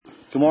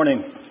Good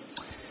morning.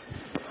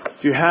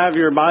 If you have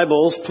your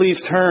Bibles, please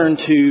turn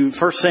to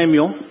 1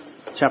 Samuel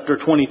chapter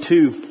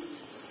 22.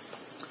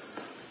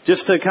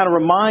 Just to kind of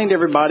remind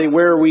everybody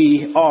where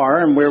we are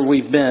and where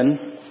we've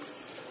been.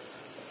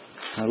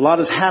 A lot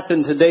has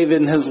happened to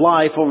David in his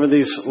life over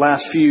these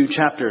last few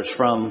chapters,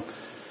 from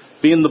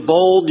being the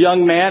bold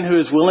young man who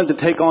is willing to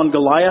take on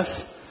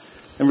Goliath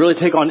and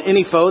really take on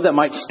any foe that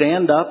might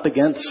stand up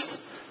against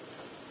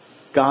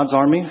God's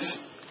armies,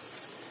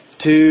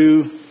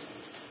 to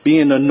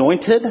being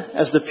anointed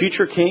as the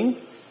future king,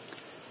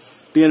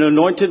 being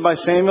anointed by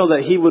Samuel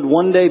that he would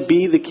one day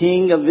be the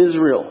king of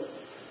Israel,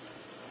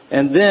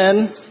 and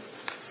then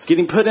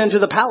getting put into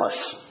the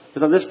palace. I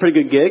thought this is a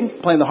pretty good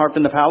gig, playing the harp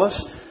in the palace,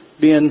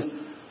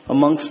 being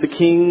amongst the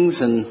kings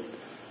and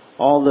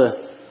all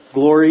the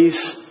glories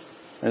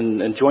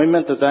and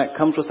enjoyment that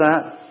comes with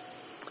that.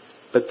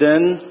 But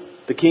then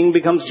the king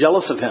becomes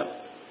jealous of him,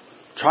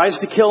 tries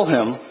to kill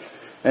him,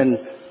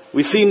 and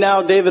we see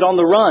now David on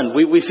the run.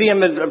 We see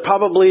him at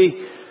probably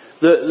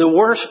the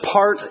worst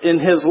part in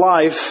his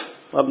life,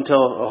 up until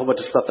a whole bunch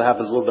of stuff that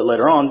happens a little bit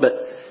later on. But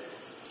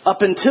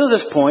up until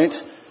this point,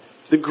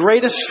 the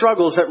greatest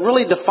struggles that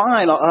really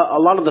define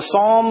a lot of the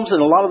Psalms and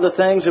a lot of the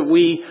things that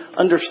we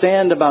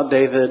understand about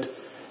David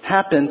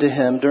happened to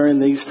him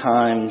during these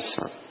times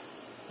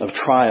of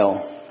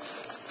trial.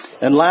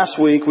 And last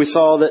week we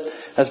saw that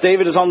as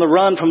David is on the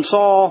run from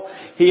Saul,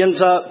 he ends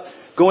up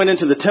going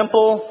into the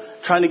temple,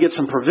 trying to get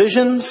some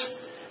provisions.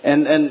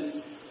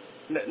 And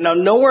now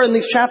nowhere in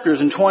these chapters,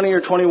 in 20 or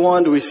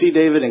 21, do we see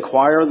David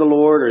inquire of the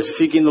Lord or is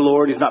seeking the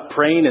Lord. He's not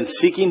praying and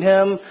seeking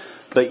him,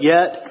 but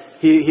yet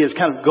he is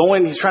kind of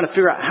going, he's trying to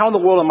figure out, how in the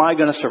world am I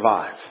going to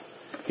survive?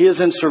 He is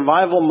in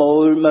survival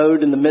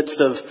mode in the midst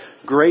of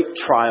great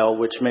trial,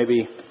 which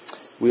maybe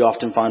we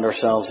often find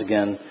ourselves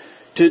again.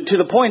 To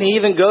the point he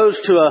even goes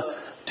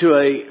to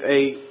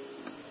a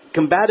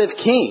combative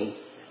king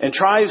and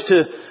tries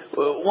to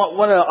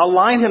want to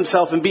align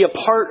himself and be a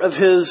part of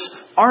his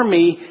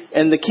army.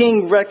 And the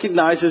king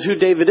recognizes who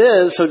David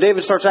is. So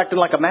David starts acting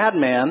like a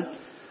madman,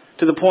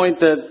 to the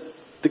point that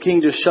the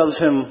king just shoves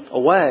him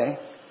away.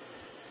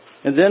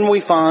 And then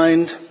we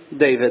find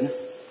David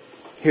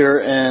here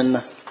in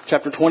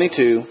chapter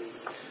 22.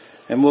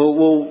 And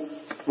we're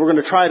going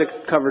to try to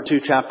cover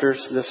 2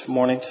 chapters this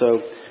morning. So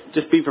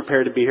just be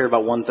prepared to be here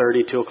about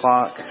 1:30, 2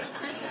 o'clock.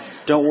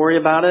 Don't worry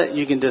about it.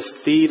 You can just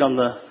feed on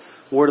the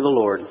word of the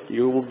Lord.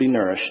 You will be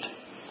nourished.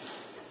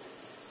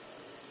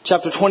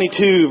 Chapter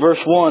 22,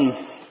 verse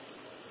 1.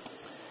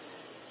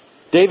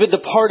 David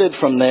departed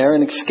from there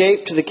and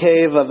escaped to the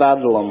cave of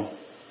Adullam.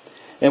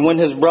 And when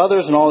his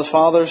brothers and all his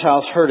father's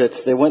house heard it,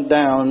 they went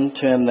down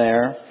to him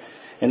there.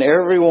 And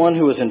everyone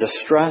who was in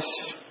distress,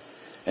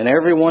 and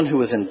everyone who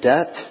was in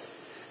debt,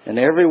 and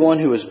everyone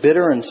who was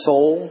bitter in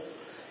soul,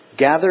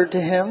 gathered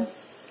to him.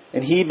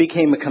 And he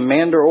became a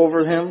commander over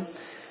him.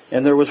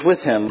 And there was with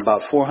him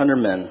about 400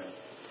 men.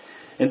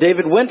 And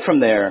David went from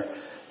there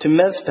to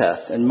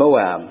Mezpeth in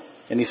Moab.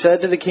 And he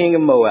said to the king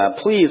of Moab,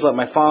 "Please let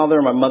my father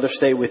and my mother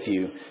stay with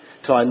you,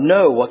 till I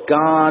know what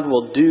God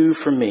will do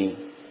for me."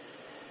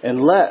 And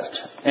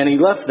he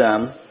left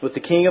them with the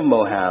king of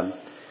Moab.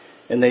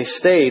 And they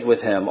stayed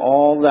with him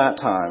all that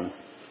time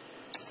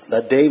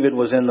that David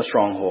was in the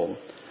stronghold.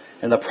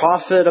 And the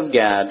prophet of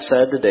Gad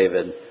said to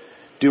David,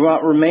 "Do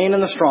not remain in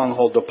the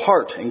stronghold.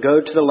 Depart and go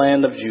to the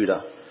land of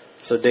Judah."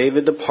 So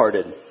David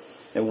departed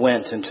and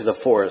went into the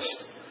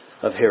forest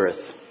of Hereth.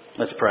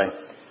 Let's pray.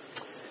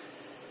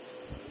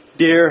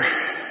 Dear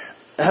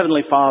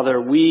Heavenly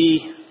Father,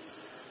 we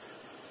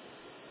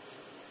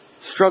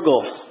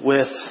struggle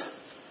with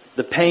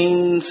the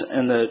pains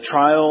and the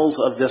trials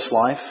of this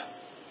life.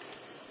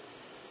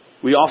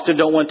 We often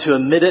don't want to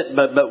admit it,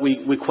 but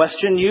we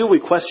question you. We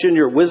question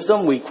your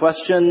wisdom. We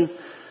question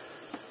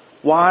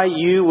why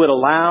you would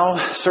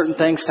allow certain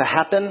things to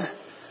happen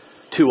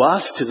to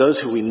us, to those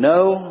who we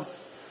know.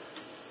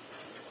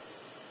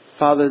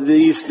 Father,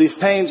 these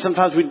pains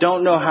sometimes we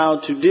don't know how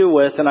to deal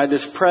with. And I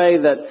just pray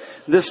that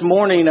this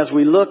morning, as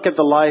we look at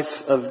the life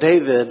of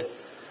David,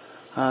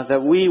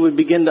 that we would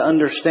begin to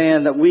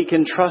understand that we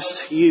can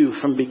trust you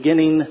from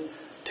beginning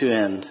to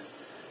end.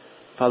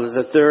 Father,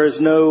 that there is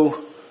no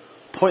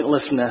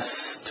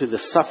pointlessness to the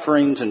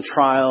sufferings and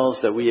trials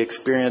that we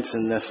experience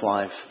in this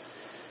life.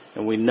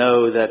 And we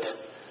know that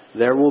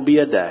there will be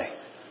a day,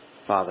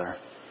 Father,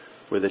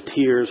 where the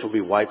tears will be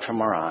wiped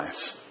from our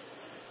eyes.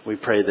 We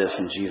pray this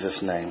in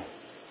Jesus' name.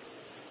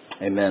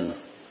 Amen.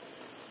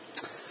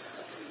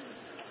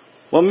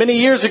 Well, many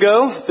years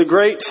ago, the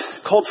great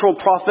cultural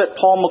prophet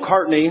Paul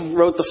McCartney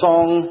wrote the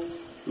song,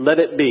 "Let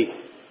It Be."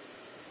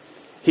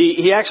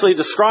 He actually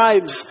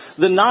describes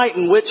the night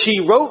in which he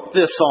wrote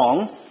this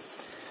song.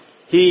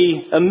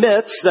 He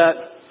admits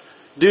that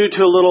due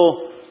to a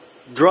little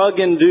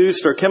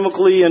drug-induced or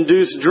chemically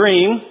induced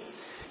dream,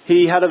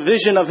 he had a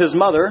vision of his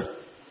mother.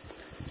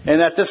 And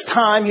at this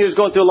time, he was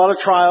going through a lot of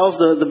trials.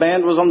 The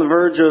band was on the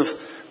verge of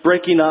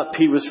breaking up.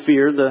 He was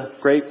feared, the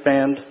great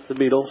band, the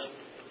Beatles.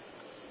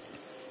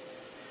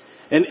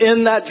 And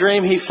in that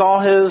dream, he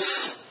saw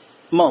his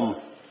mom,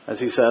 as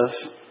he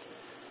says.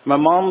 My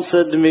mom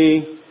said to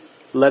me,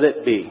 let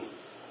it be.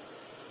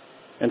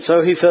 And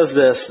so he says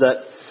this,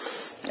 that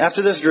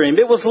after this dream,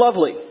 it was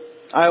lovely.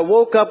 I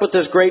woke up with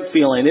this great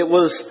feeling. It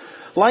was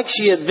like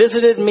she had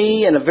visited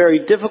me in a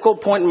very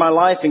difficult point in my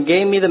life and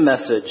gave me the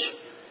message.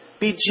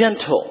 Be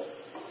gentle.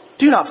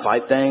 Do not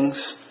fight things.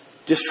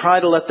 Just try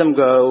to let them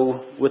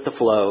go with the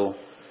flow.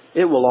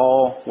 It will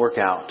all work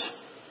out.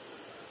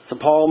 So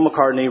Paul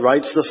McCartney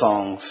writes the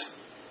songs.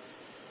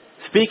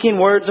 Speaking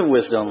words of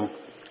wisdom,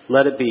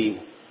 let it be.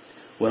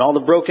 When all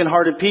the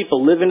broken-hearted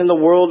people living in the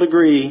world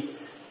agree,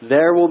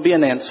 there will be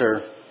an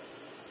answer.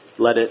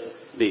 Let it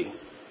be.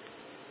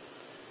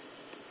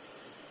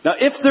 Now,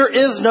 if there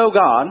is no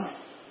God,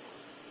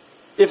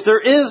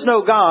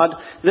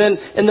 then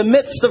in the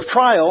midst of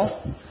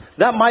trial,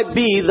 that might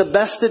be the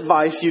best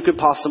advice you could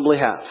possibly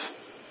have.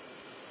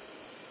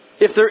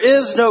 If there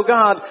is no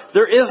God,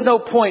 there is no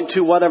point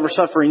to whatever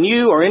suffering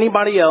you or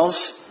anybody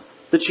else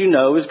that you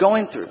know is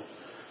going through.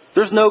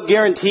 There's no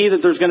guarantee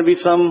that there's going to be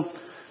some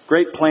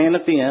great plan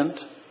at the end.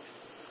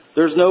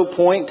 There's no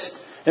point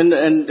in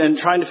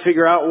trying to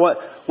figure out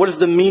what is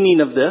the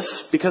meaning of this,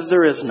 because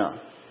there is none.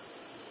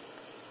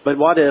 But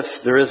what if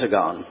there is a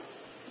God?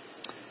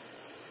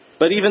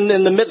 But even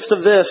in the midst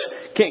of this,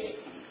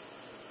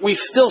 we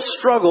still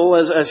struggle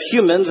as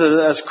humans,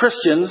 as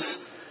Christians.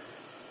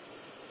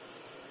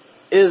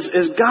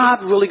 Is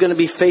God really going to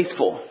be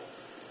faithful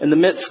in the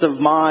midst of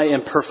my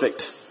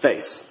imperfect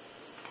faith?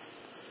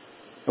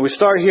 And we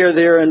start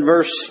there in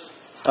verse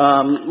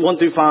 1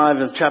 through 5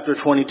 of chapter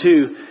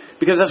 22.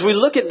 Because as we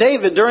look at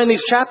David during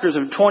these chapters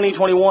of 20,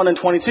 21, and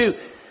 22,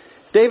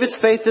 David's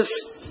faith is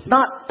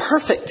not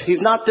perfect.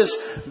 He's not this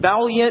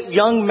valiant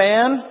young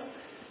man,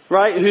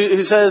 right,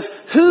 who says,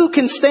 who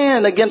can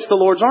stand against the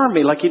Lord's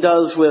army, like he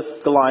does with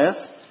Goliath?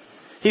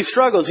 He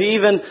struggles. He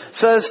even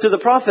says to the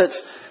prophets,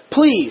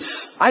 please,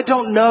 I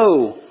don't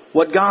know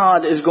what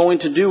God is going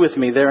to do with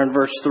me, there in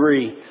verse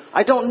 3.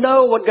 I don't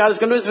know what God is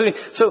going to do with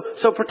me,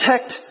 so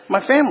protect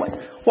my family.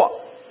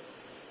 Well,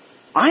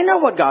 I know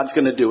what God's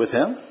going to do with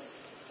him.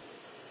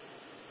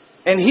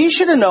 And he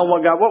should have known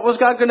what was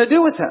God going to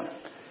do with him.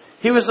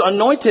 He was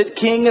anointed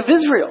king of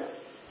Israel.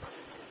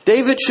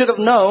 David should have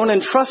known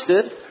and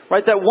trusted,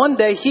 right, that one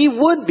day he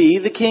would be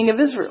the king of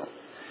Israel.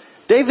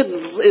 David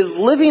is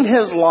living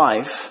his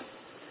life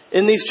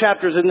in these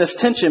chapters in this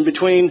tension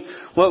between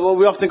what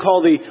we often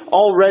call the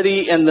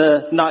already and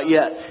the not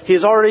yet. He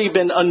has already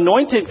been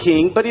anointed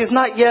king, but he has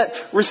not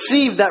yet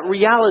received that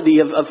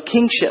reality of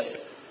kingship.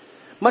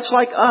 Much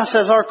like us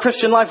as our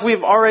Christian life,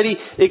 we've already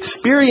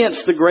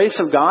experienced the grace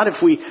of God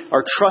if we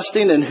are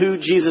trusting in who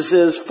Jesus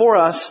is for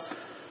us.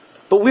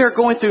 But we are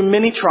going through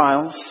many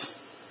trials,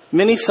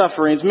 many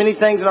sufferings, many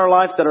things in our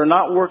life that are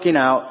not working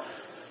out.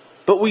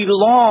 But we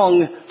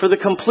long for the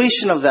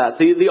completion of that.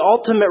 The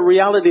ultimate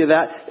reality of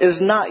that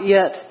is not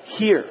yet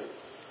here.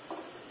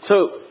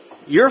 So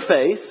your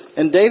faith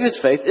and David's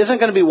faith isn't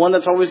going to be one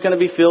that's always going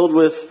to be filled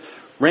with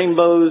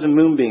rainbows and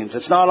moonbeams.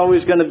 It's not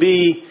always going to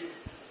be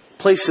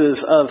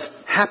places of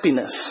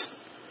happiness.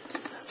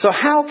 So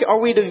how are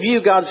we to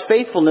view God's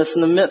faithfulness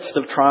in the midst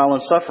of trial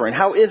and suffering?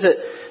 How is it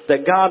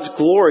that God's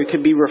glory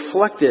could be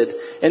reflected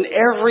in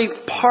every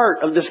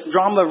part of this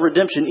drama of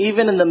redemption,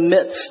 even in the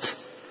midst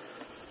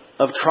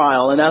of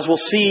trial? And as we'll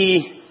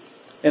see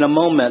in a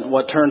moment,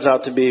 what turns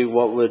out to be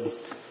what would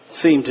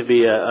seem to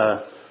be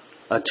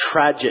a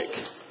tragic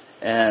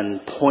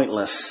and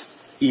pointless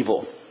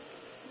evil.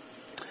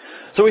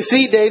 So we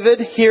see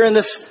David here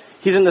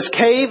he's in this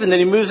cave, and then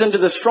he moves into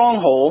the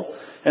stronghold,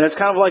 and it's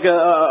kind of like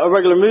a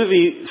regular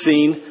movie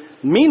scene.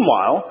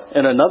 Meanwhile,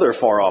 in another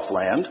far-off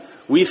land,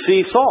 we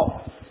see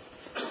Saul.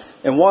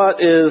 And what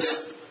is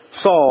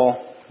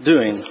Saul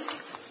doing?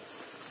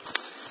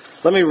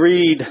 Let me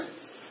read.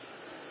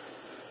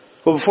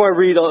 Well, before I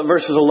read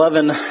verses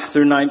 11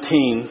 through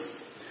 19,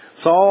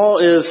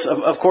 Saul is,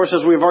 of course,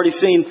 as we've already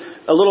seen,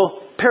 a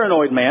little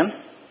paranoid man.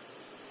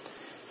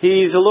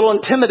 He's a little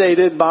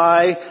intimidated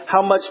by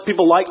how much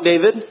people like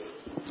David,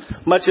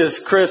 much as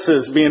Chris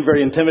is being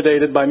very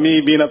intimidated by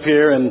me being up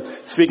here and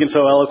speaking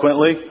so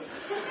eloquently.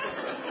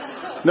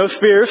 No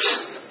spears,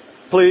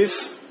 please.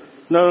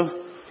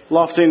 No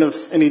lofting of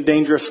any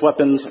dangerous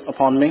weapons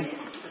upon me.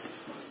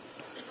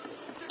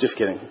 Just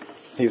kidding.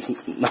 He's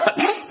not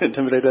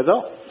intimidated at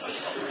all.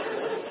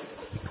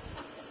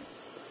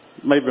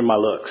 Maybe my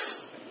looks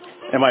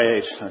and my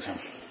age.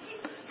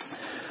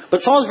 But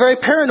Saul's very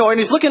paranoid, and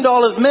he's looking to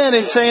all his men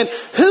and saying,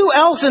 who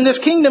else in this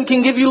kingdom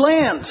can give you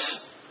lands?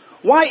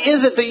 Why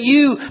is it that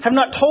you have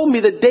not told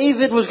me that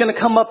David was going to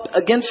come up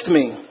against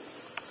me?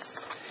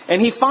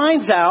 And he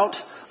finds out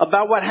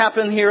about what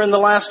happened here in the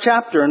last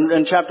chapter,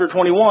 in chapter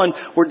 21,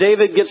 where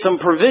David gets some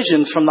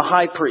provisions from the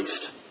high priest.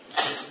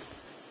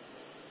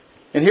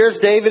 And here's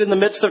David in the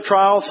midst of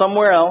trial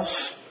somewhere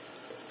else.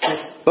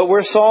 But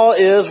where Saul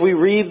is, we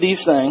read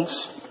these things,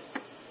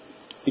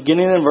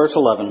 beginning in verse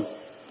 11.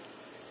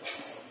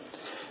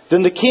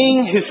 Then the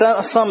king who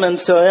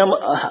summons to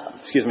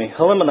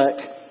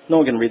Elimelech, no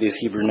one can read these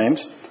Hebrew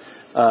names,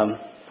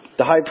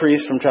 the high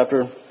priest from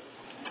chapter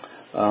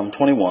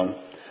 21,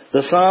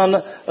 the son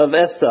of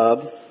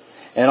Ethab,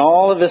 and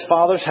all of his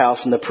father's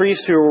house, and the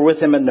priests who were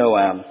with him at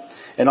Noam.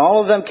 And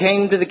all of them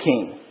came to the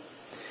king.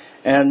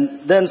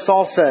 And then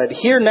Saul said,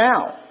 "Hear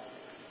now,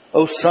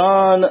 O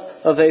son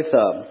of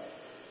Ahithub."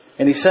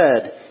 And he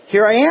said,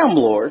 "Here I am,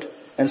 Lord."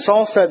 And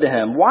Saul said to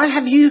him, "Why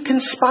have you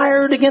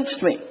conspired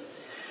against me,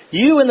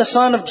 you and the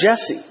son of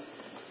Jesse,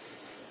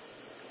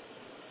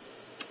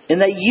 in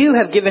that you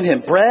have given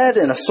him bread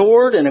and a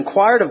sword and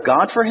inquired of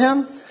God for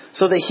him,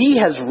 so that he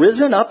has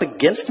risen up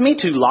against me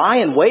to lie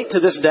in wait to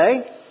this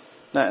day?"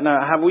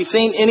 Now, have we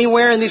seen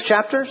anywhere in these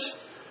chapters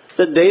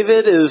that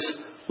David is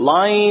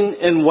lying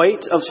in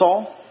wait of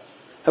Saul?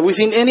 Have we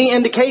seen any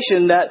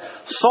indication that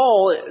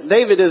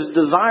David is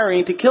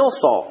desiring to kill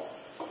Saul,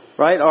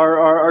 right?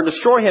 Or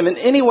destroy him in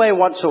any way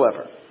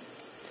whatsoever?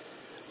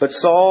 But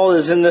Saul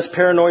is in this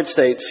paranoid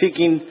state,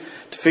 seeking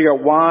to figure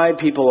out why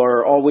people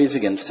are always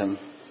against him.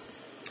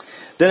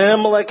 Then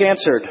Ahimelech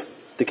answered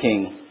the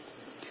king,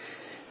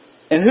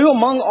 "And who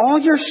among all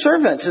your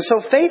servants is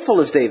so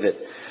faithful as David?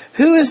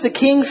 Who is the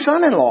king's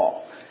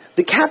son-in-law,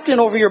 the captain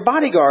over your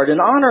bodyguard,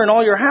 and honor in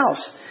all your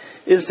house?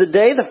 Is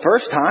today the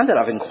first time that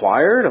I've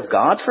inquired of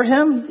God for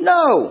him?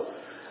 No!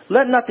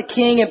 Let not the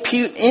king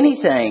impute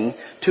anything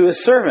to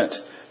his servant,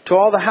 to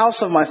all the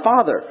house of my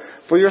father,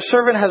 for your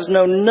servant has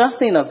known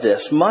nothing of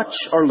this, much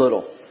or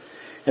little."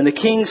 And the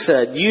king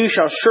said, "You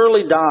shall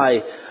surely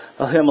die,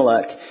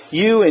 Ahimelech,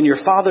 you and your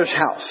father's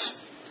house."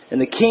 And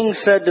the king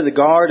said to the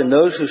guard and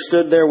those who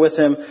stood there with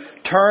him,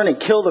 "Turn and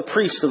kill the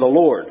priest of the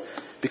Lord,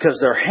 because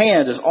their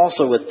hand is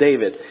also with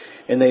David."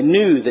 And they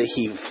knew that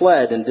he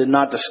fled and did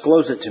not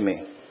disclose it to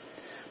me.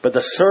 But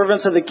the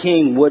servants of the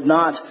king would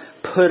not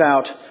put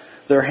out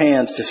their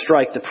hands to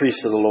strike the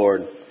priest of the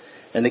Lord.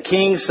 And the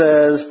king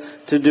says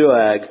to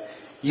Doeg,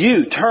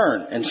 "You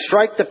turn and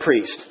strike the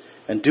priest."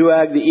 And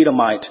Doeg the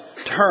Edomite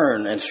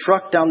turned and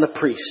struck down the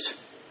priest.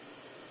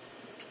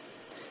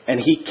 And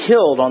he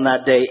killed on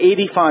that day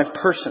 85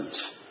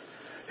 persons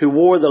who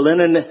wore the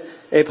linen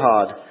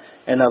ephod,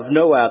 and of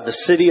Noab, the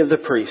city of the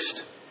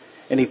priest.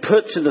 And he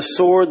put to the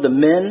sword the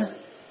men,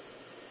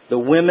 the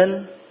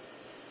women,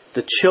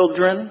 the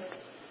children,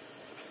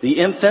 the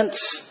infants,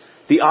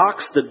 the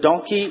ox, the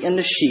donkey, and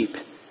the sheep.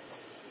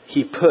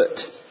 He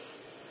put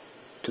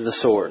to the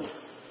sword.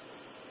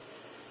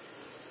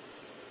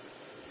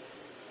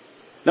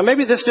 Now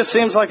maybe this just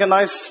seems like a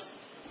nice,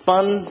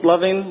 fun,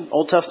 loving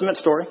Old Testament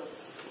story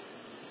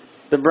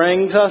that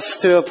brings us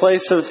to a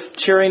place of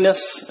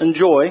cheeriness and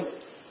joy.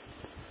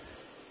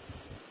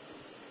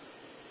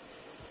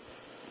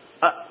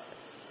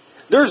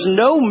 There's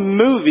no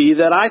movie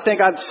that I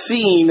think I've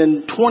seen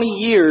in 20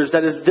 years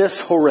that is this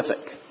horrific.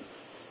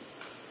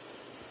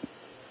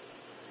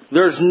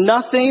 There's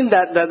nothing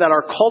that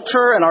our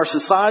culture and our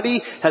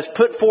society has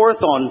put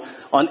forth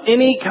on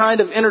any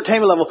kind of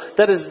entertainment level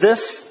that is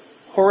this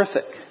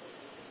horrific.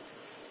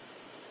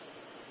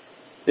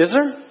 Is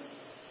there?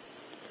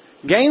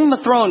 Game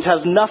of Thrones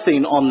has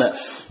nothing on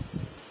this.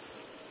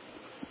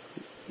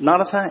 Not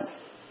a thing.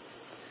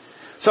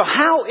 So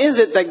how is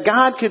it that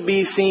God could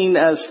be seen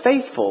as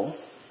faithful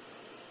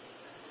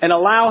and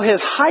allow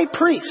his high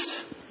priest,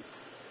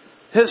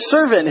 his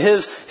servant,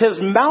 his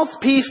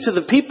mouthpiece to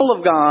the people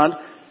of God,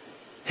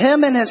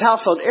 him and his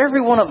household,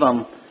 every one of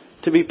them,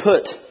 to be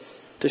put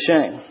to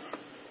shame?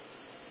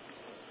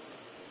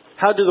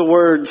 How do the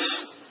words,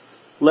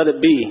 "let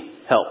it be,"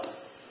 help?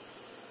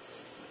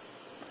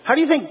 How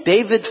do you think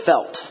David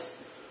felt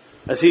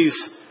as he's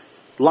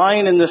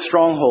lying in this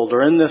stronghold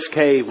or in this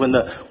cave when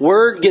the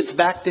word gets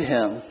back to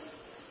him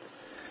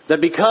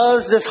that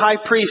because this high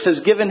priest has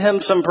given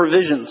him some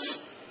provisions,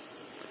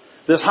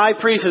 this high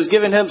priest has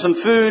given him some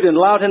food and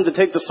allowed him to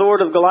take the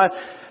sword of Goliath?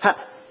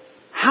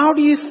 How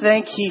do you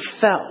think he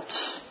felt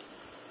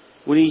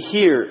when he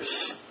hears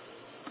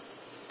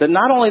that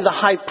not only the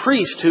high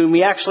priest whom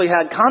he actually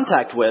had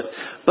contact with,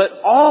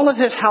 but all of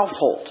his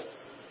household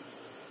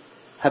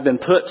have been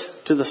put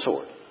to the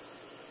sword?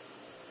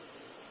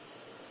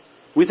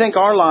 We think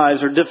our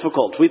lives are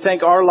difficult. We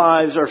think our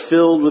lives are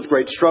filled with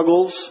great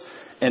struggles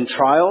and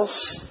trials.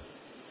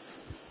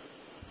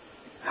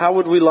 How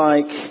would we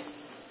like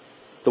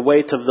the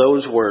weight of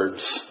those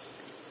words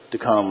to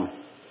come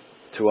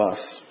to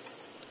us?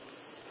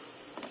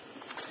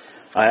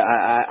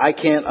 I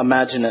can't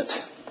imagine it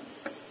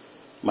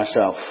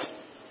myself.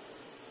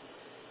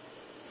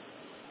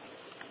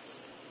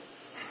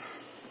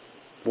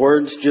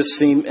 Words just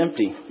seem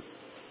empty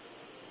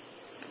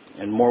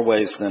in more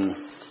ways than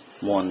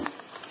one.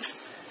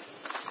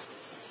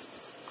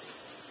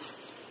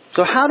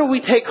 So how do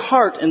we take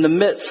heart in the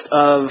midst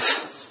of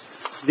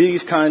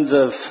these kinds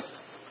of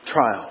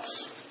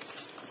trials?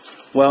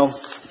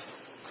 Well,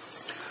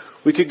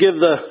 we could give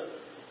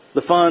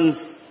the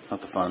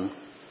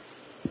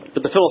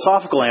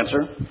philosophical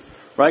answer,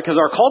 right? Because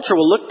our culture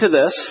will look to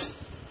this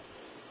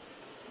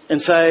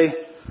and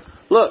say,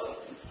 look,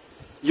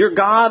 your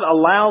God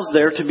allows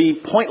there to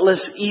be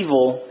pointless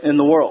evil in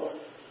the world.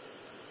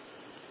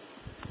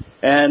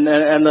 And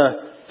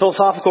the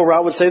philosophical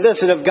route would say this,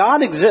 that if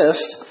God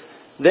exists,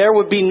 there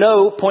would be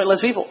no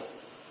pointless evil.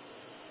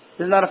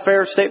 Isn't that a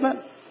fair statement?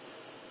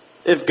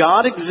 If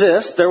God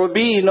exists, there would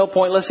be no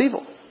pointless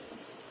evil.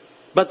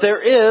 But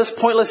there is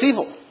pointless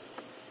evil.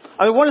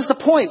 I mean, what is the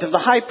point of the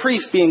high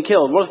priest being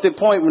killed? What is the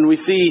point when we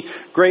see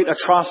great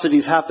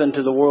atrocities happen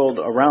to the world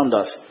around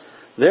us?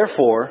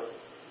 Therefore,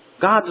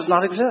 God does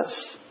not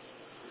exist.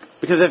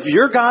 Because if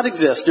your God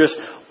exists, this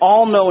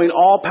all-knowing,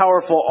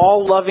 all-powerful,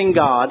 all-loving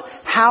God,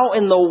 how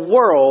in the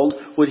world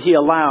would He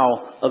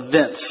allow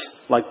events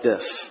like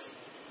this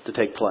to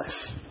take place?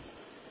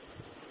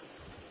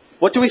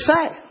 What do we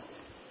say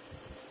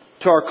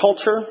to our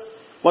culture?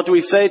 What do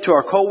we say to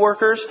our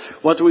co-workers?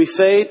 What do we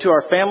say to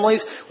our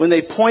families when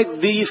they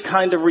point these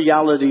kind of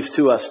realities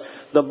to us?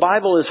 The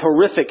Bible is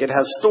horrific. It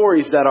has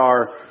stories that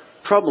are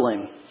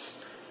troubling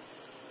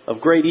of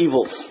great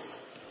evils.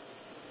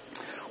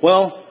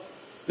 Well,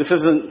 this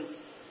isn't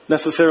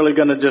necessarily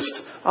going to just,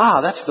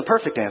 that's the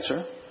perfect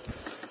answer.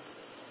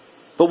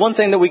 But one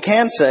thing that we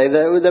can say,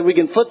 that we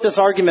can flip this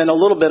argument a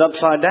little bit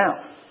upside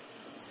down.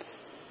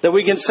 That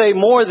we can say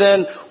more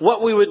than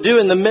what we would do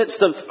in the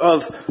midst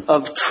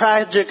of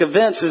tragic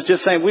events is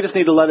just saying we just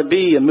need to let it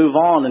be and move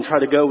on and try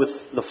to go with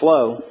the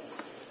flow.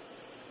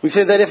 We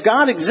say that if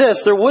God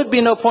exists, there would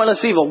be no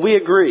pointless evil. We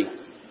agree.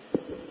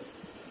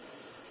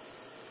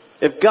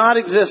 If God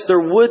exists, there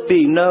would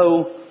be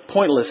no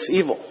pointless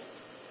evil.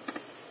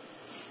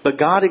 But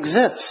God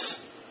exists.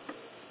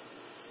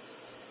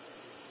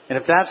 And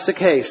if that's the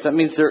case, that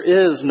means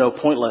there is no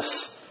pointless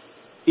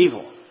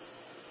evil.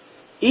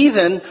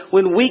 Even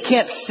when we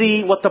can't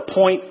see what the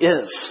point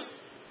is.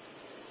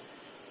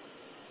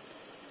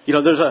 You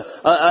know, there's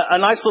a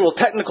nice little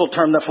technical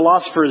term that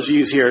philosophers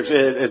use here.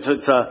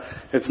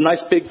 It's a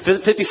nice big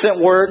 50-cent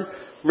word.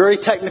 Very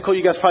technical.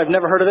 You guys probably have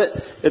never heard of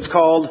it. It's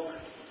called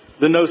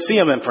the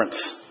no-see-em inference.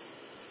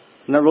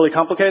 Isn't that really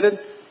complicated?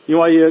 You know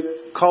why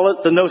you call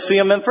it the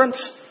no-see-em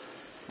inference?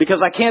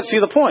 Because I can't see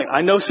the point.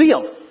 I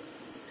no-see-em.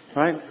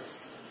 Right?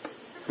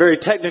 Very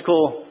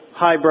technical,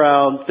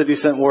 highbrow,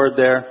 50-cent word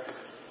there.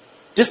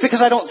 Just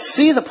because I don't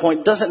see the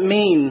point doesn't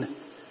mean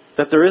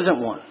that there isn't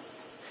one.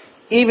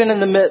 Even in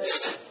the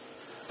midst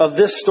of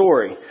this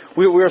story,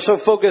 we are so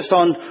focused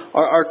on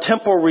our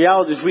temporal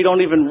realities, we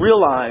don't even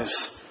realize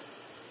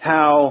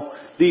how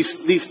these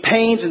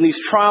pains and these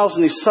trials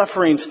and these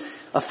sufferings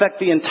affect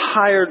the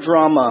entire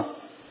drama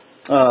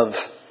of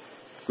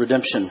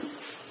redemption.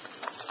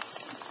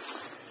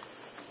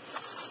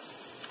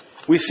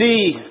 We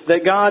see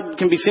that God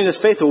can be seen as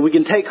faithful. We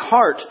can take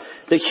heart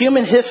that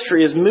human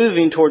history is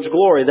moving towards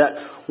glory,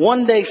 that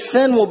one day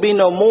sin will be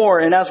no more,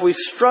 and as we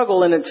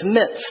struggle in its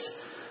midst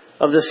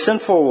of this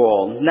sinful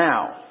world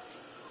now,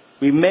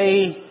 we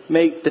may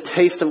make the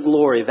taste of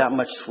glory that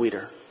much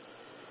sweeter.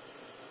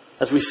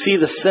 As we see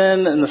the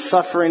sin and the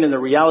suffering and the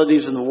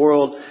realities in the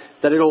world,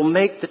 that it'll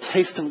make the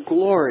taste of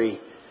glory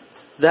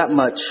that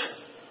much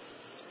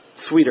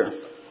sweeter.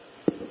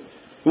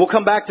 We'll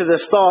come back to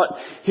this thought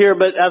here,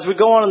 but as we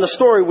go on in the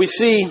story, we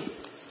see,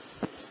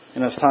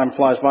 and as time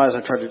flies by, as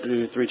I try to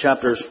do 3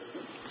 chapters,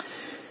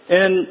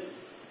 in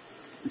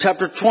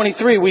chapter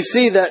 23, we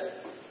see that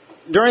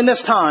during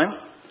this time,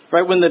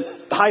 right, when the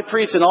high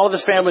priest and all of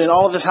his family and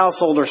all of his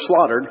household are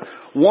slaughtered,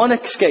 one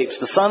escapes.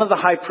 The son of the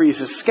high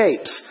priest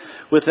escapes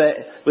with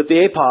the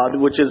ephod,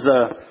 which is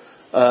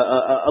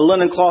a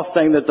linen cloth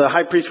thing that the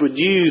high priest would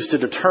use to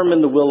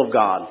determine the will of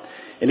God.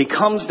 And he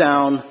comes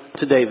down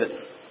to David.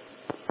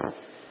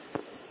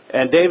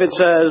 And David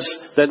says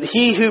that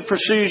he who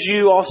pursues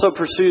you also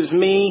pursues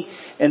me,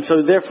 and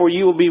so therefore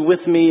you will be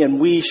with me and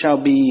we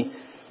shall be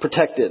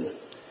protected.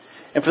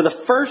 And for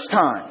the first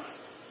time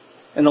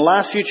in the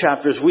last few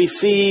chapters, we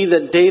see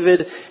that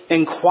David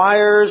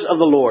inquires of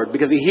the Lord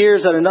because he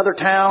hears that another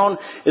town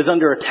is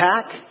under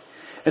attack.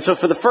 And so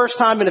for the first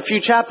time in a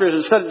few chapters,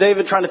 instead of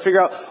David trying to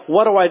figure out,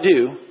 what do I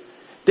do?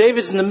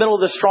 David's in the middle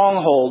of the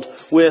stronghold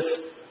with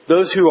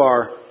those who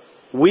are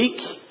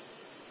weak,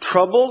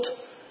 troubled,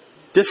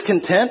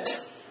 discontent,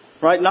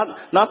 right?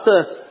 Not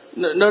the,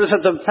 notice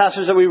that the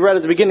passage that we read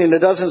at the beginning, it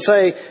doesn't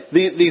say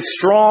the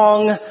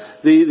strong,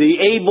 the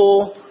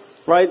able,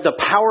 right? The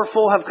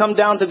powerful have come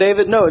down to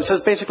David. No, it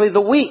says basically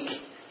the weak.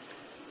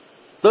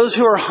 Those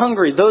who are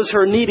hungry, those who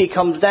are needy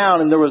comes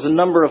down, and there was a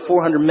number of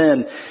 400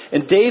 men.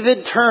 And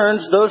David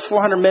turns those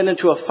 400 men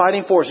into a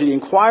fighting force. He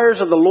inquires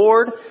of the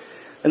Lord,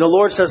 and the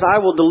Lord says, I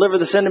will deliver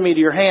this enemy to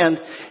your hand.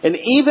 And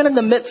even in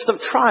the midst of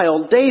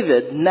trial,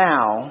 David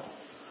now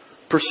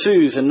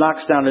pursues and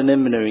knocks down an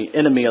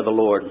enemy of the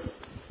Lord.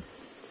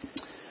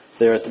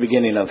 There at the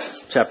beginning of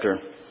chapter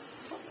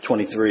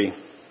 23.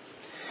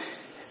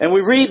 And we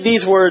read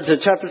these words at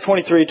chapter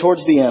 23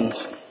 towards the end.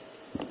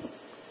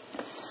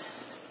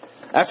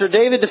 After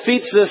David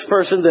defeats this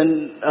person,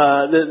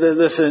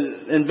 this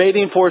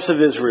invading force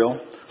of Israel,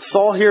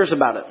 Saul hears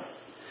about it.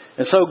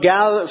 And so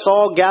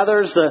Saul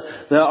gathers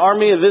the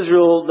army of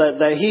Israel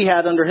that he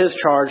had under his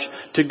charge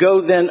to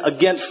go then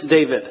against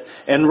David.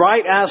 And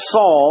right as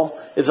Saul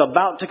is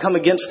about to come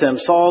against him,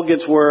 Saul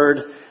gets word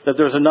that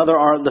there's another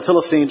army, the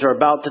Philistines are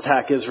about to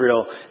attack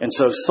Israel. And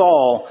so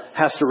Saul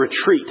has to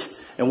retreat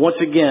and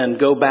once again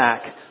go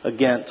back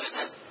against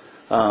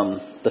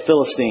the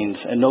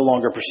Philistines and no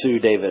longer pursue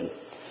David.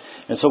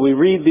 And so we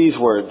read these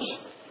words.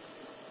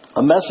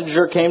 A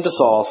messenger came to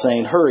Saul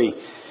saying, "Hurry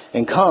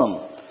and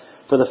come,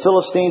 for the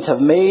Philistines have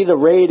made a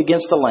raid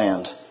against the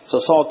land." So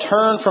Saul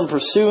turned from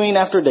pursuing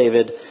after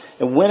David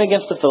and went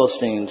against the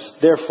Philistines.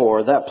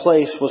 Therefore, that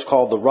place was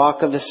called the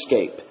Rock of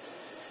Escape.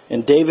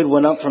 And David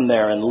went up from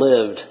there and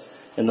lived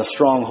in the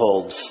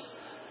strongholds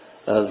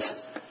of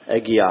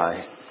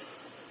Aggai.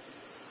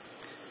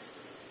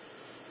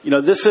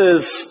 This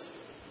is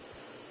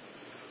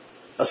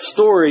a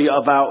story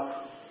about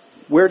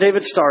where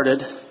David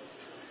started,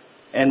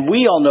 and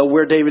we all know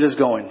where David is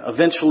going,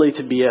 eventually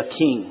to be a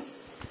king,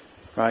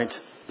 right?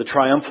 The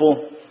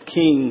triumphal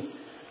king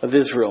of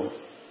Israel.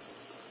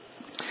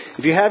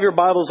 If you have your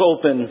Bibles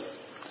open,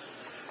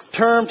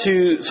 turn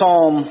to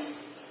Psalm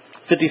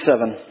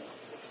 57.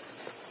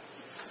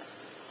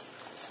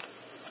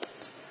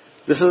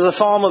 This is a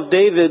psalm of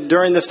David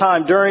during this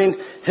time, during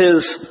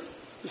his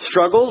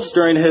struggles,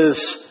 during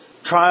his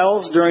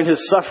trials, during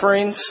his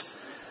sufferings,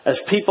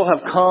 as people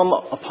have come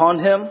upon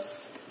him.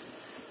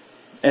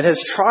 And his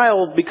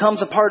trial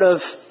becomes a part of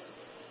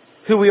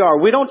who we are.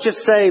 We don't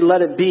just say,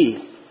 "Let it be,"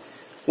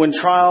 when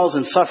trials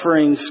and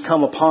sufferings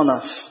come upon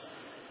us.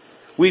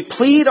 We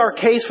plead our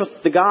case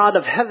with the God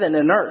of heaven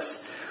and earth.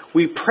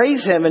 We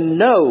praise Him and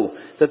know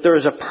that there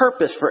is a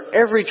purpose for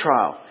every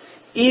trial,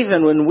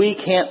 even when we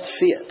can't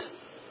see it.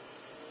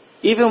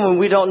 Even when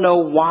we don't know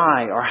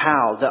why or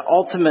how, that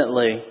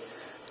ultimately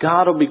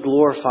God will be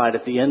glorified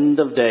at the end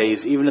of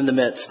days, even in the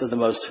midst of the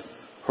most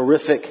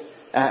horrific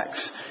acts.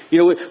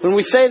 When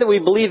we say that we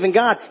believe in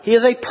God, He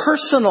is a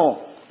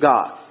personal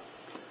God.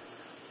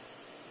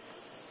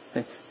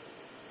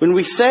 When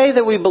we say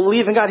that we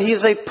believe in God, He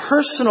is a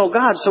personal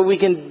God, so we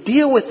can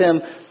deal with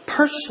Him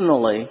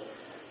personally,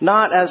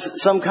 not as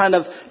some kind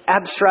of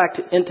abstract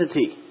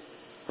entity,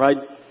 right?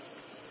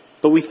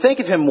 But we think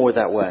of Him more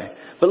that way.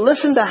 But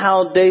listen to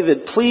how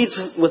David pleads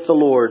with the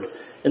Lord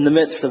in the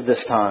midst of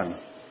this time.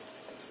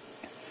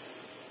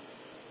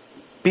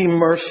 Be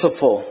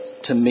merciful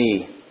to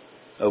me,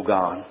 O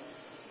God.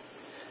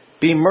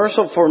 Be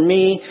merciful for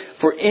me,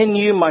 for in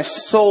you my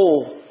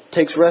soul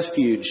takes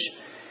refuge.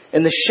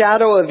 In the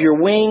shadow of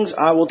your wings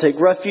I will take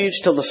refuge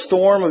till the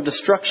storm of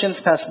destructions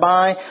pass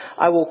by.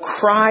 I will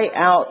cry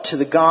out to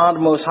the God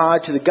Most High,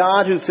 to the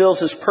God who fills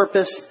His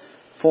purpose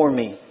for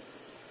me.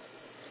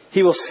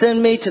 He will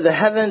send me to the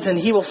heavens and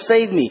He will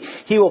save me.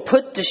 He will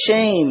put to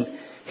shame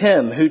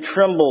him who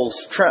tramples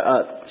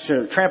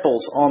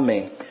on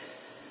me.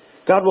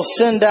 God will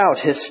send out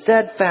His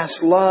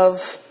steadfast love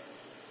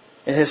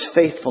and His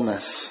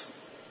faithfulness.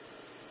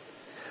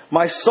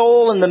 My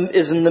soul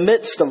is in the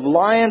midst of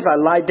lions. I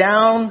lie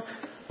down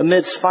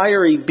amidst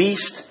fiery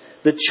beasts,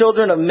 the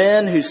children of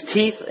men whose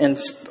teeth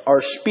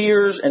are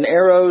spears and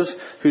arrows,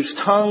 whose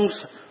tongues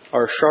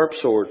are sharp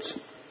swords.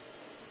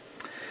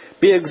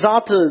 Be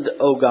exalted,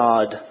 O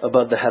God,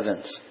 above the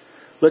heavens.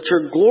 Let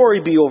your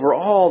glory be over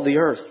all the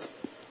earth.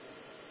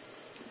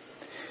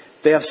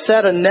 They have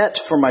set a net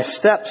for my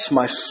steps.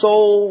 My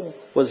soul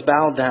was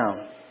bowed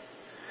down.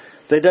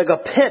 They dug a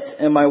pit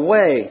in my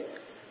way,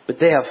 but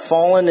they have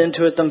fallen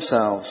into it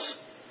themselves.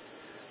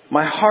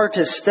 My heart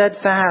is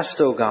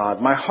steadfast, O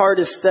God. My heart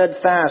is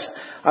steadfast.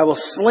 I will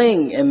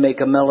sing and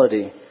make a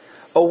melody.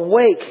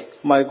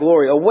 Awake, my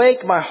glory.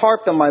 Awake my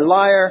harp and my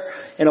lyre,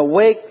 and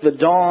awake the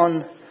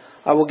dawn.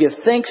 I will give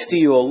thanks to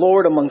you, O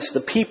Lord, amongst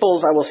the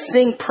peoples. I will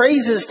sing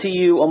praises to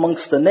you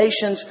amongst the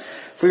nations.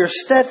 For your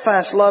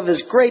steadfast love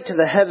is great to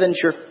the heavens,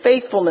 your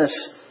faithfulness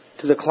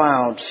to the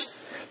clouds.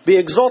 Be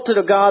exalted,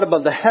 O God,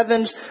 above the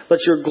heavens. Let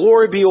your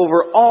glory be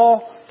over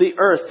all the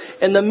earth.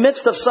 In the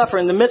midst of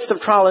suffering, in the midst of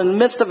trial, in the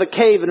midst of a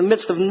cave, in the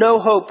midst of no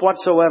hope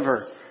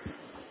whatsoever,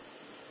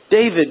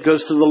 David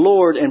goes to the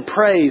Lord and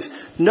prays,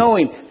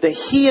 knowing that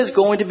He is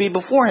going to be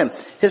before him.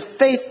 His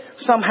faith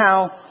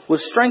somehow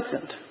was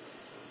strengthened.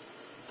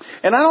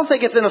 And I don't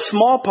think it's in a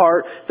small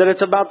part that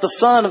it's about the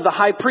son of the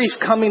high priest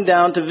coming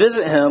down to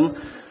visit him,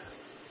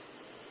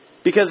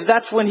 because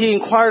that's when he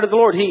inquired of the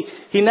Lord.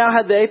 He now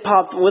had the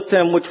apop with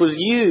him, which was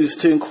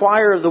used to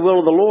inquire of the will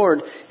of the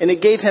Lord, and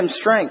it gave him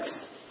strength.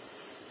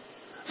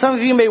 Some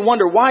of you may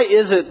wonder, why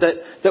is it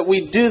that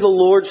we do the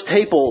Lord's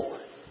table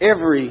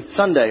every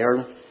Sunday,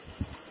 or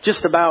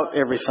just about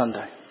every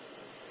Sunday?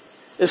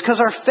 It's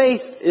because our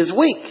faith is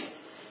weak.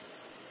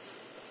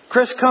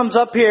 Chris comes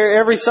up here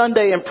every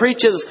Sunday and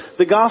preaches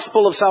the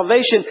gospel of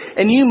salvation,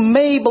 and you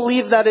may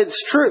believe that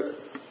it's true.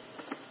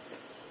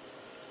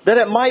 That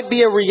it might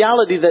be a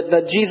reality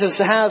that Jesus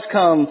has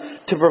come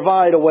to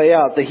provide a way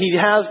out, that He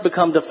has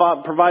become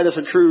to provide us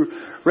a true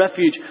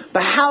refuge.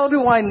 But how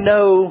do I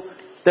know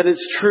that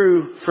it's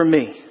true for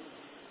me?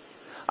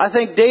 I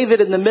think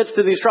David, in the midst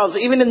of these trials,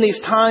 even in these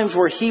times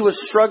where he was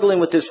struggling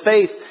with his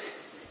faith,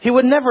 he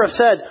would never have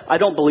said, "I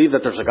don't believe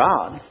that there's a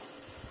God."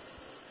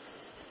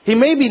 He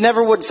maybe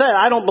never would say,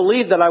 "I don't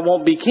believe that I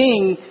won't be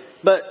king,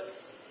 but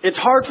it's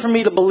hard for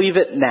me to believe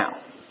it now."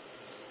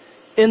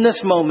 in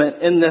this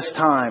moment, in this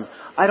time.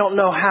 I don't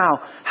know how.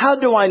 How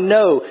do I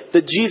know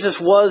that Jesus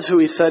was who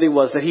He said He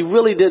was, that He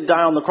really did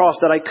die on the cross,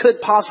 that I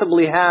could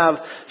possibly have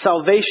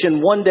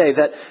salvation one day,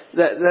 that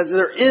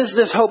there is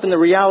this hope in the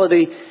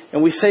reality,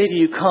 and we say to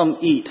you, come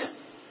eat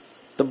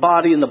the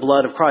body and the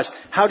blood of Christ.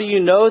 How do you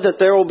know that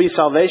there will be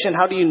salvation?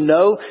 How do you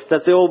know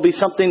that there will be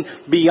something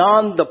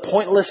beyond the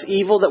pointless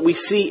evil that we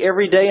see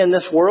every day in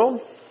this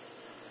world?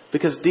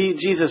 Because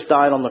Jesus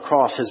died on the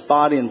cross. His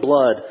body and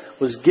blood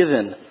was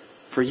given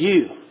for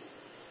you.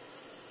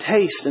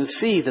 Taste and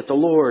see that the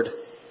Lord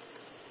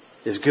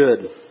is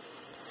good.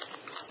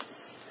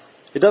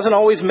 It doesn't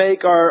always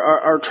make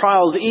our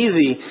trials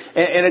easy.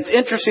 And it's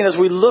interesting as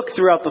we look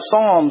throughout the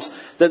Psalms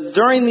that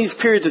during these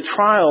periods of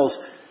trials,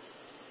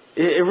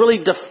 it really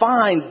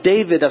defined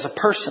David as a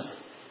person.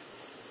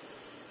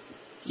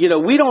 You know,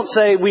 we don't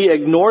say we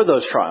ignore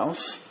those trials.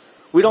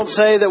 We don't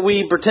say that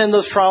we pretend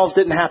those trials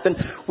didn't happen.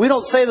 We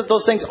don't say that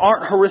those things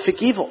aren't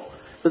horrific evil.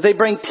 That they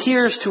bring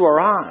tears to our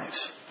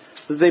eyes.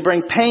 That they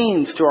bring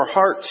pains to our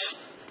hearts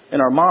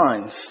and our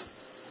minds.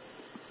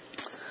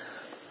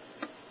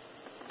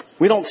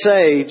 We don't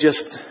say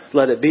just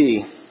let it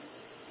be.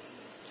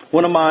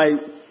 One of my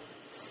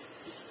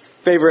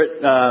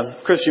favorite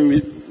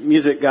Christian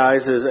music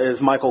guys is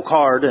Michael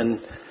Card,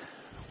 and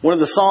one of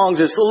the songs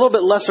that's a little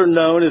bit lesser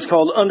known is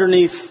called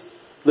Underneath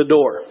the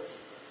Door.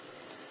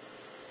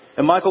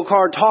 And Michael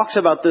Card talks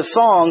about this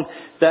song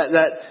that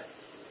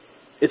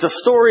it's a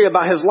story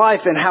about his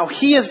life and how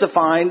he is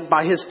defined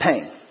by his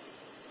pain.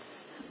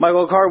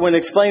 Michael Card, when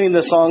explaining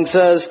this song,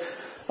 says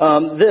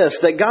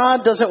that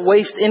God doesn't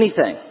waste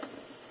anything.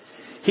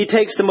 He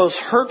takes the most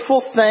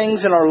hurtful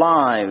things in our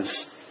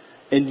lives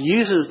and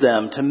uses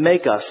them to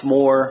make us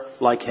more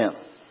like Him.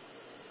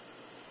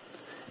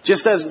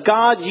 Just as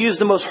God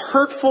used the most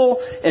hurtful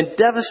and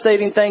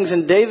devastating things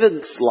in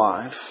David's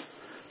life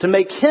to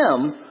make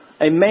him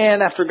a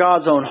man after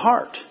God's own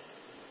heart.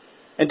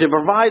 And to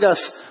provide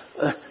us,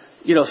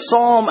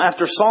 psalm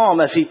after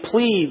psalm as he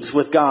pleads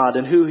with God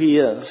and who He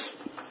is.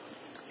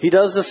 He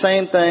does the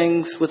same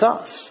things with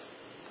us.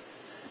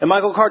 And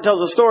Michael Card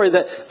tells a story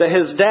that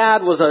his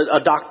dad was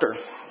a doctor.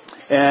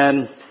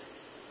 And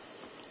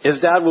his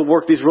dad would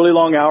work these really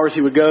long hours.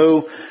 He would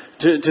go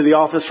to the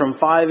office from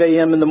 5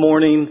 a.m. in the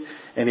morning,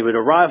 and he would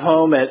arrive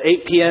home at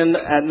 8 p.m.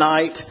 at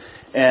night,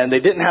 and they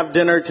didn't have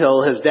dinner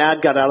till his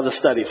dad got out of the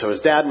study. So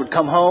his dad would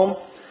come home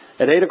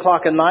at 8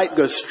 o'clock at night,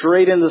 go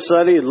straight into the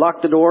study, and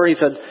lock the door. He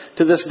said,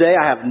 to this day,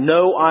 I have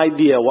no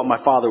idea what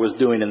my father was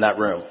doing in that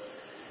room.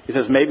 He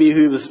says maybe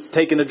he was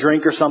taking a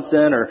drink or something,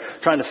 or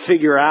trying to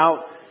figure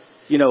out,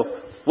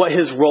 what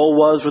his role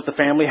was with the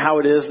family, how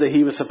it is that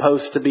he was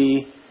supposed to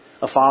be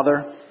a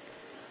father.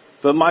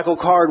 But Michael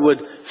Card would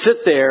sit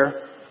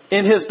there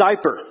in his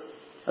diaper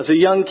as a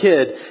young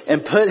kid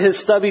and put his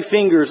stubby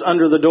fingers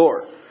under the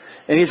door.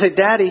 And he'd say,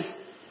 Daddy,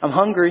 I'm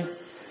hungry.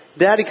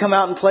 Daddy, come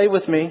out and play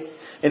with me.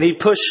 And he'd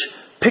push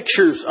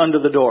pictures under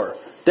the door.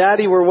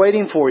 Daddy, we're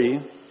waiting for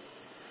you.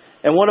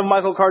 And one of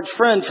Michael Card's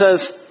friends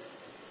says,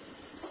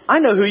 I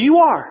know who you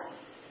are.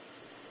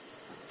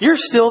 You're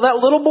still that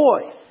little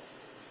boy.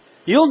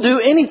 You'll do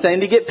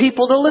anything to get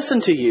people to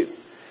listen to you.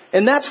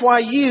 And that's why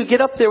you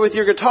get up there with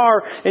your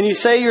guitar and you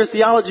say your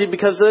theology,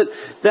 because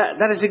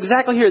that is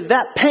exactly here.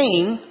 That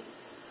pain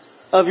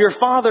of your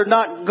father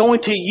not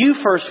going to you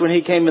first when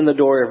he came in the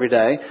door every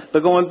day,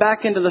 but going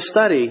back into the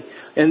study.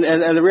 And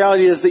the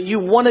reality is that you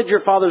wanted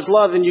your father's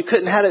love and you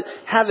couldn't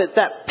have it.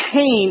 That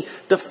pain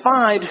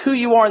defined who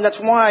you are. And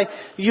that's why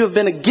you have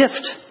been a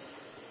gift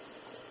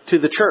to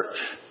the church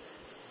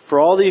for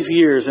all these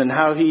years and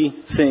how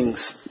he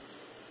sings.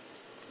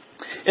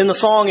 In the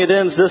song, it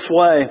ends this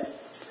way.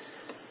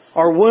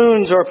 Our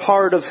wounds are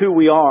part of who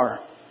we are,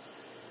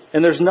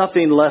 and there's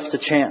nothing left to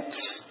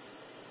chance.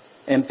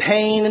 And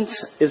pain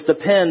is the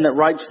pen that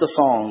writes the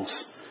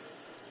songs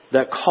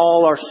that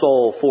call our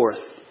soul forth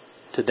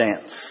to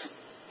dance.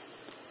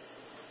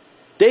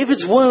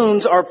 David's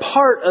wounds are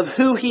part of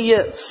who he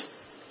is.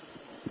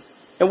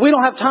 And we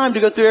don't have time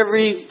to go through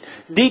every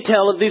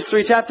detail of these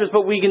 3 chapters,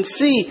 but we can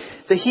see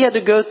that he had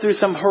to go through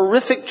some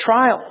horrific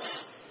trials.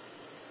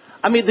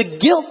 I mean, the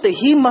guilt that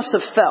he must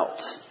have felt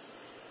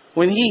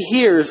when he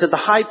hears that the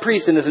high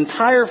priest and his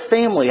entire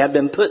family had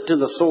been put to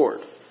the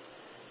sword.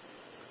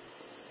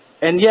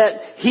 And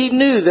yet he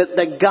knew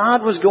that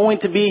God was going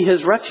to be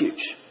his refuge.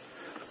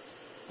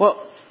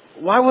 Well,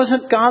 why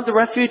wasn't God the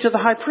refuge of the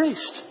high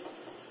priest?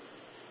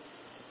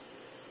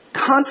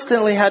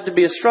 Constantly had to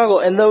be a struggle.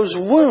 And those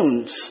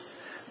wounds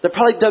that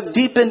probably dug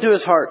deep into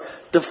his heart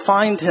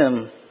defined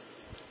him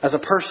as a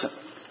person.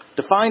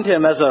 Defined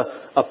him as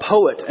a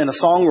poet and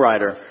a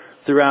songwriter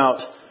throughout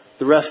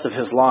the rest of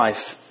his life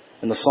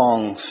and the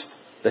songs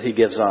that he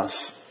gives us.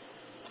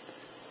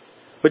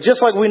 But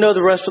just like we know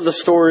the rest of the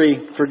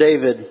story for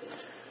David,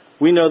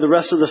 we know the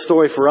rest of the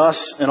story for us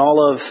and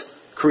all of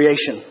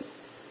creation.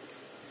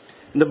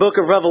 In the book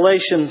of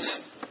Revelations,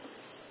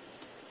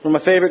 one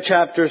of my favorite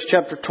chapters,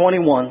 chapter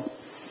 21.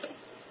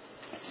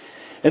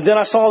 And then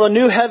I saw the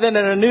new heaven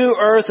and a new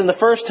earth, and the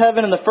first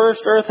heaven and the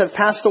first earth had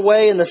passed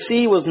away, and the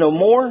sea was no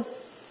more.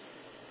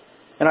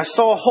 And I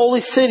saw a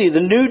holy city, the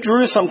new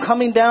Jerusalem,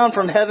 coming down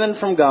from heaven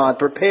from God,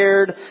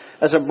 prepared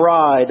as a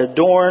bride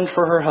adorned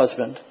for her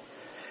husband.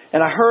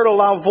 And I heard a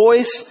loud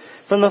voice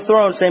from the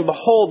throne saying,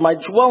 Behold, my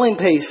dwelling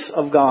place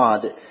of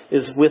God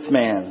is with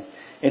man,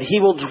 and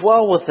he will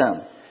dwell with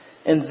them.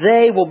 And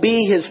they will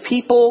be his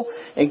people,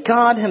 and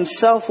God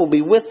himself will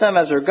be with them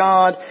as their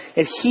God,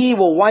 and he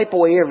will wipe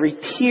away every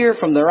tear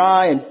from their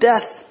eye, and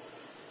death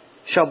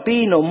shall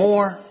be no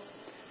more.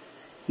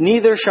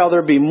 Neither shall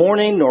there be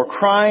mourning, nor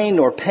crying,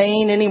 nor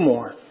pain any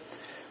more,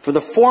 for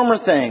the former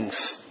things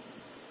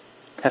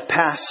have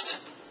passed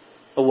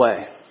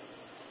away.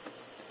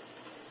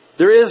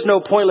 There is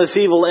no pointless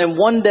evil, and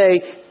one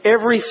day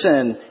every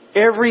sin,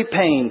 every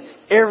pain,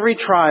 every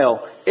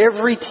trial,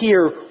 every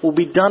tear will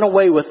be done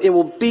away with. It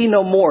will be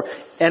no more.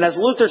 And as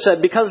Luther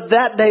said, because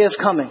that day is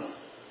coming.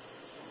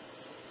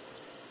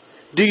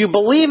 Do you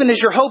believe and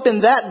is your hope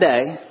in that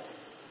day?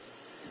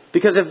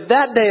 Because if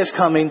that day is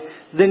coming,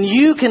 then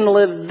you can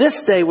live this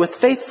day with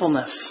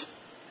faithfulness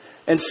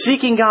and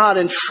seeking God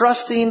and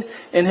trusting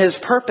in His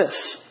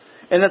purpose.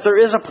 And that there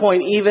is a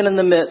point even in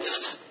the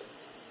midst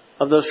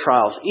of those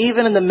trials,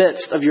 even in the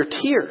midst of your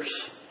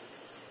tears.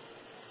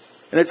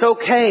 And it's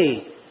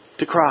okay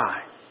to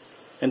cry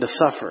and to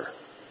suffer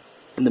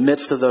in the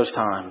midst of those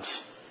times.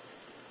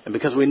 And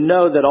because we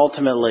know that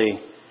ultimately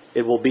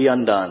it will be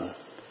undone,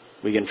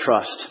 we can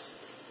trust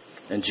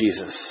in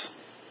Jesus.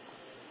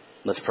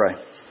 Let's pray.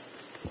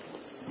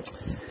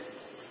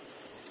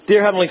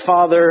 Dear Heavenly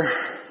Father,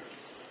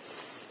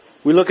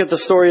 we look at the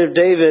story of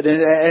David,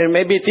 and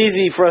maybe it's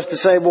easy for us to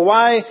say, well,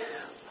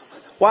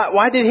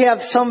 why did he have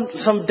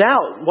some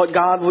doubt what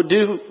God would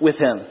do with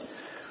him?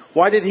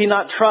 Why did he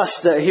not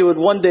trust that he would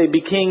one day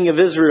be king of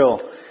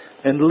Israel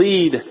and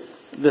lead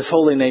this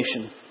holy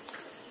nation?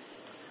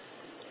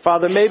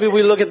 Father, maybe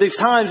we look at these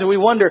times and we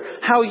wonder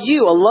how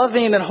you, a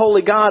loving and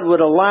holy God,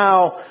 would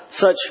allow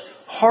such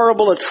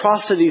horrible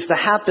atrocities to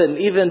happen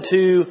even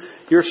to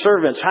your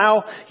servants.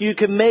 How you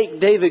can make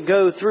David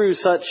go through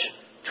such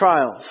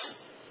trials.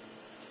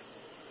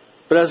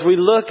 But as we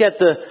look at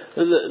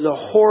the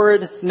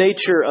horrid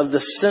nature of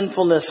the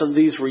sinfulness of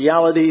these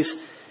realities,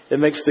 it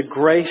makes the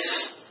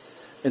grace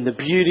and the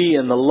beauty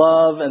and the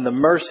love and the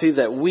mercy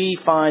that we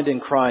find in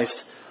Christ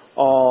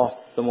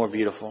all the more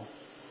beautiful.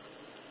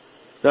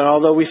 That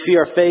although we see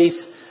our faith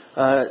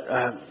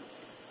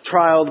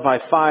trialed by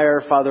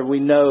fire, Father, we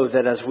know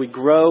that as we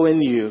grow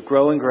in you,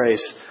 grow in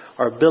grace,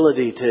 our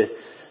ability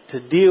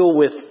to deal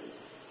with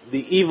the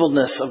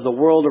evilness of the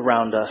world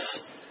around us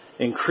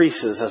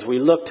increases as we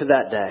look to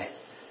that day.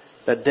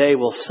 That day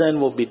will sin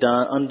will be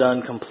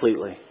undone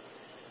completely.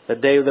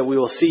 That day that we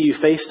will see you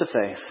face to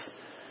face.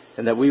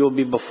 And that we will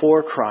be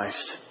before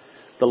Christ,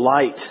 the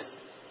light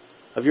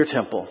of your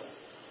temple,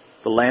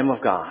 the Lamb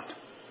of God.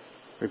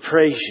 We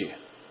praise you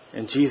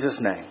in Jesus'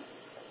 name.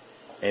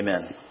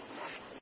 Amen.